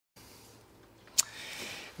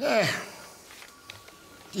Do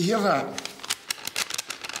you hear that?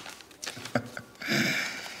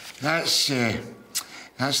 That's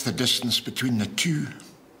the distance between the two.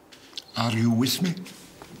 Are you with me?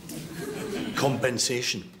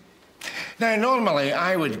 Compensation. Now, normally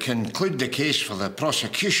I would conclude the case for the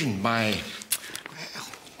prosecution by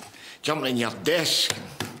jumping on your desk and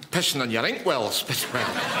pissing on your inkwells. But, well,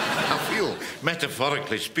 I feel,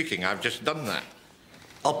 metaphorically speaking, I've just done that.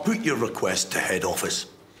 I'll put your request to head office.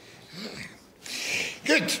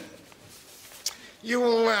 Good.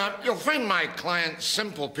 You'll find my clients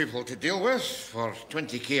simple people to deal with. For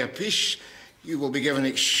 20k apiece, you will be given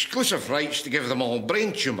exclusive rights to give them all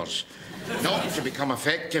brain tumours, not to become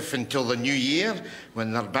effective until the new year,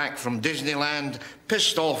 when they're back from Disneyland,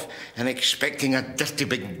 pissed off and expecting a dirty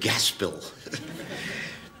big gas bill.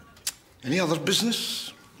 Any other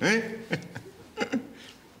business? Eh?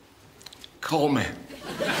 Call me.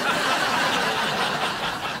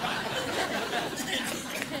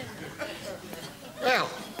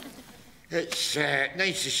 Well, it's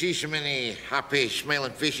nice to see so many happy,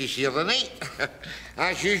 smiling faces here tonight.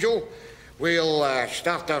 As usual, we'll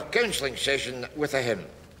start our counselling session with a hymn.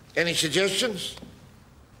 Any suggestions?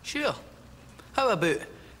 Sure. How about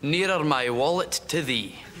Nearer My Wallet to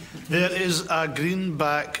Thee? There is a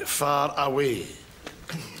greenback far away.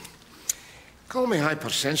 Call me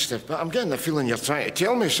hypersensitive, but I'm getting the feeling you're trying to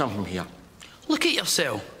tell me something here. Look at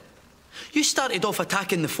yourself. You started off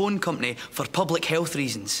attacking the phone company for public health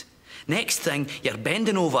reasons. Next thing, you're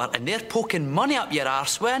bending over and they're poking money up your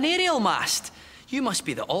arse with an aerial mast. You must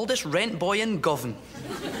be the oldest rent boy in Govan.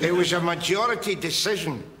 It was a majority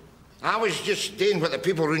decision. I was just doing what the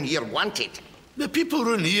people around here wanted. The people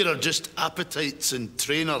around here are just appetites and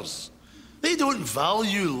trainers. They don't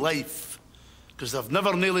value life, because they've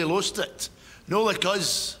never nearly lost it. No like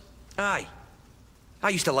us. Aye. I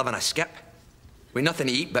used to live in a skip, with nothing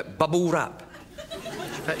to eat but bubble wrap.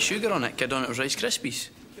 You put sugar on it, kid, on it was Rice Krispies.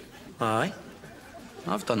 Aye.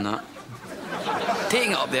 I've done that.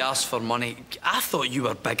 Taking it up the arse for money, I thought you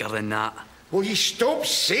were bigger than that. Will you stop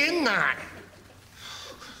saying that?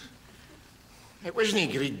 It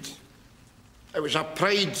wasn't greed. It was a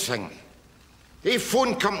pride thing. They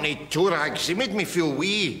phone company tourags, they made me feel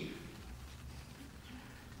wee.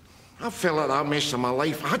 I felt like that most of my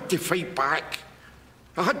life. I had to fight back.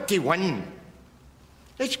 I had to win.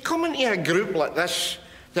 It's coming to a group like this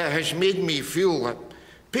that has made me feel that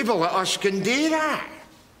people like us can do that.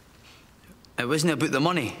 It wasn't about the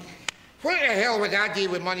money. What the hell would I do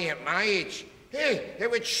with money at my age? Hey, it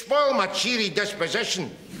would spoil my cheery disposition.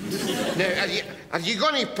 Now, are you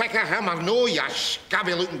going to pick a him or no, you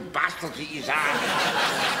scabby-looking bastard that you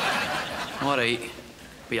are? All right,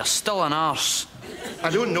 but you're still an arse. I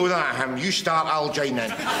don't know that, him. You start, I'll join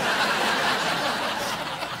in.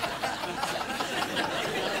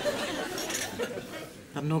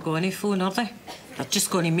 They're not going to phone, are they? They're just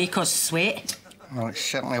going to make us sweat. Well, it's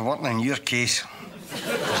certainly working in your case.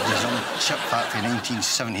 There's some chip factory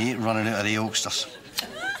 1978 running out of the oldsters.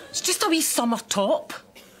 It's just a wee summer top.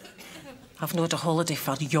 I've not had a holiday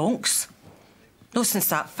for yonks. No since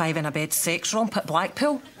that 5-in-a-bed sex romp at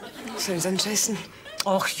Blackpool. Sounds interesting.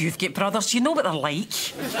 Oh, you've got brothers. You know what they're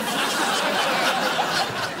like.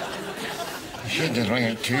 You should ring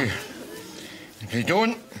it too. If you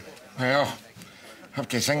don't, well, have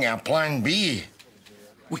to think of a plan B.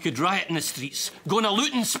 We could riot in the streets, go on a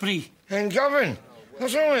looting spree. And Govan,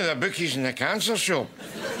 there's only the bookies and the cancer shop.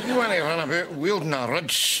 You want to run about wielding a red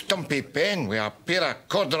stumpy pen with a pair of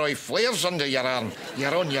corduroy flares under your arm.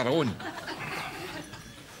 You're on your own.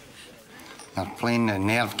 They're playing the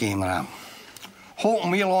nerve game, Ram.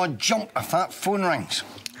 Hoping we'll all jump if that phone rings.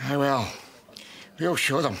 Ah, well, we'll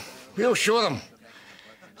show them. We'll show them.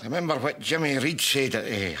 Remember what Jimmy Reed said at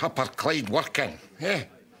the Upper Clyde working, eh?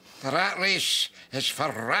 The rat race is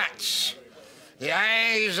for rats. The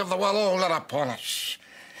eyes of the world are upon us.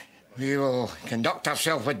 We will conduct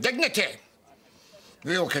ourselves with dignity.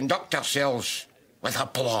 We will conduct ourselves with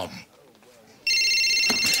aplomb.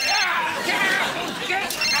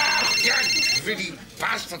 You greedy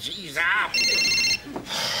bastards, ease up.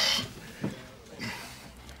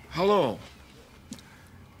 Hello.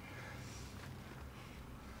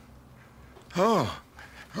 Oh,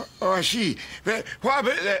 I see. But what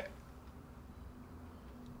about the...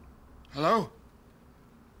 Hello?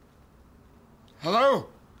 Hello?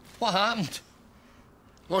 What happened?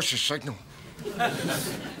 Lost the signal.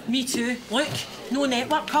 Me too. Look, no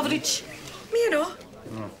network coverage. Me no.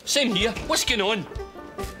 Same here. What's going on?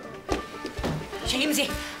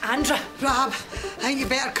 Jamesy, Andra. Rab, I think you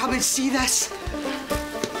better come and see this.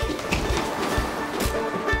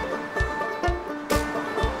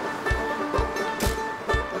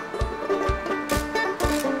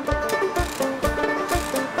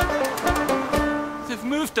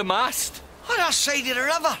 the mast. Other side of the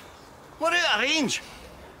river. We're out of range.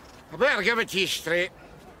 I better give it to you straight.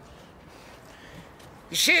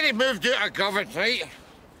 You say they moved out of government, right?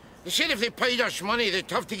 They said if they paid us money, they'd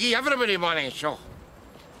have to give everybody money, so...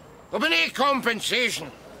 There'll be no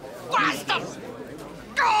compensation. Bastards!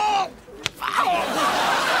 Go! What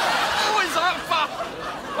was that for?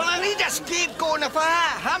 Well, I need a scapegoat if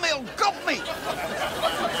Hamil'll gub me.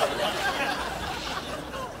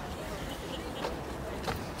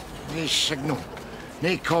 No signal,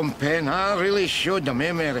 no compen. I really showed them,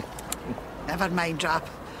 eh, Mary? Never mind, Rab.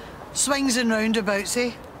 Swings and roundabouts,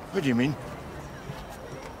 eh? What do you mean?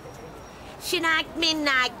 She nagged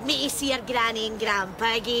me to see her granny and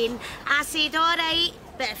grandpa again. I said, all right,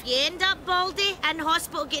 but if you end up baldy in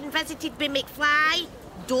hospital getting visited by McFly,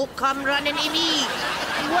 don't come running to me.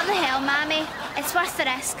 What the hell, Mammy? It's worth the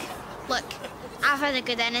risk. Look, I've had a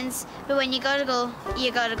good innings, but when you gotta go,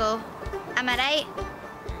 you gotta go. Am I right?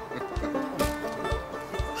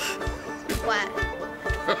 What?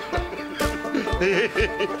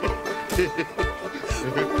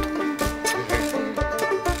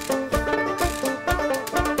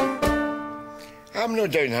 I'm no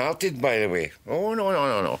downhearted, by the way. Oh,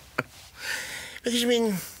 no. Because, I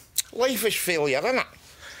mean, life is failure, innit?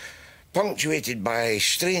 Punctuated by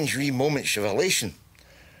strange wee moments of elation.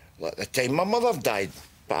 Like the time my mother died,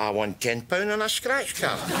 but I won £10 on a scratch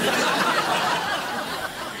card.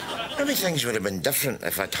 Maybe things would have been different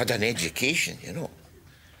if I'd had an education, you know.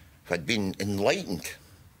 If I'd been enlightened.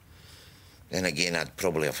 Then again, I'd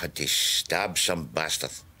probably have had to stab some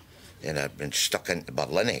bastard. Then I'd been stuck into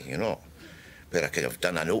Berlin, you know, where I could have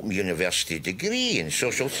done an open university degree in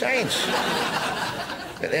social science.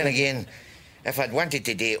 But then again, if I'd wanted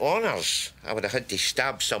to do honours, I would have had to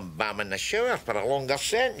stab some bam in the shower for a longer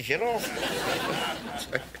sentence, you know.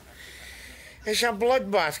 It's a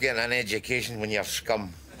bloodbath getting an education when you're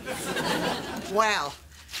scum. Well,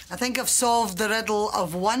 I think I've solved the riddle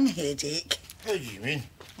of one headache. How do you mean?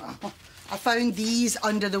 Well, I found these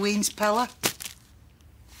under the Wayne's pillar.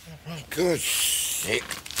 Oh, my God's sake.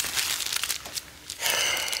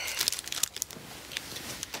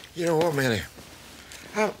 You know what, Mary?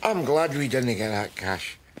 I'm glad we didn't get that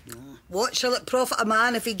cash. What shall it profit a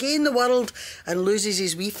man if he gain the world and loses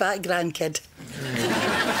his wee fat grandkid?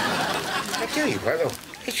 I tell you what, though,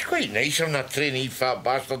 it's quite nice having a trainee fat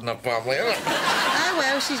bastard in her family, isn't it? Ah,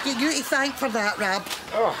 well, she's got you to thank for that, Rab.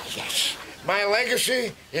 Oh, yes. My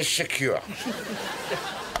legacy is secure.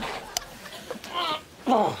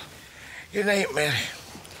 Oh, good night, Mary.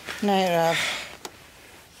 Night, Rab.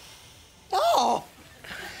 Oh!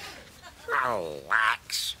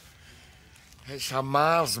 Relax. It's a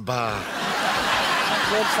Mars bar.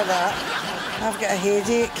 Good for that. I've got a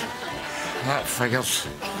headache. That figures.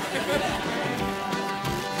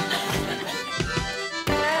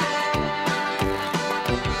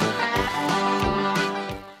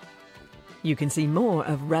 You can see more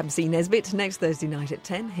of Ramsey Nesbitt next Thursday night at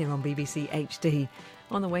 10 here on BBC HD.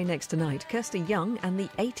 On the way next tonight, Kirsty Young and the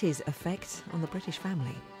 80s effect on the British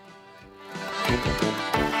family.